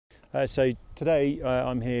So today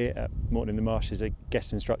I'm here at Morton in the Marsh as a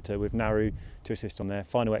guest instructor with NARU to assist on their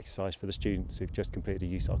final exercise for the students who've just completed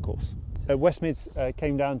a USAR course. West Mids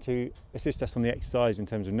came down to assist us on the exercise in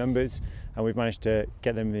terms of numbers, and we've managed to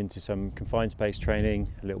get them into some confined space training,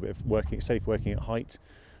 a little bit of safe working at height,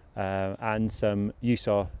 and some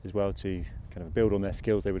USAR as well to kind of build on their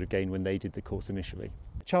skills they would have gained when they did the course initially.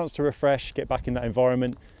 A chance to refresh, get back in that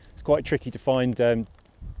environment. It's quite tricky to find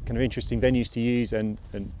kind of interesting venues to use and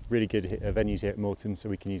really good venues here at Morton, so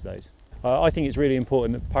we can use those. I think it's really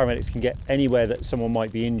important that paramedics can get anywhere that someone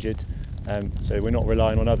might be injured, so we're not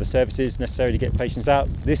relying on other services necessarily to get patients out.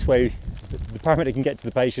 This way the paramedic can get to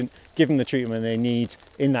the patient, give them the treatment they need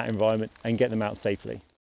in that environment and get them out safely.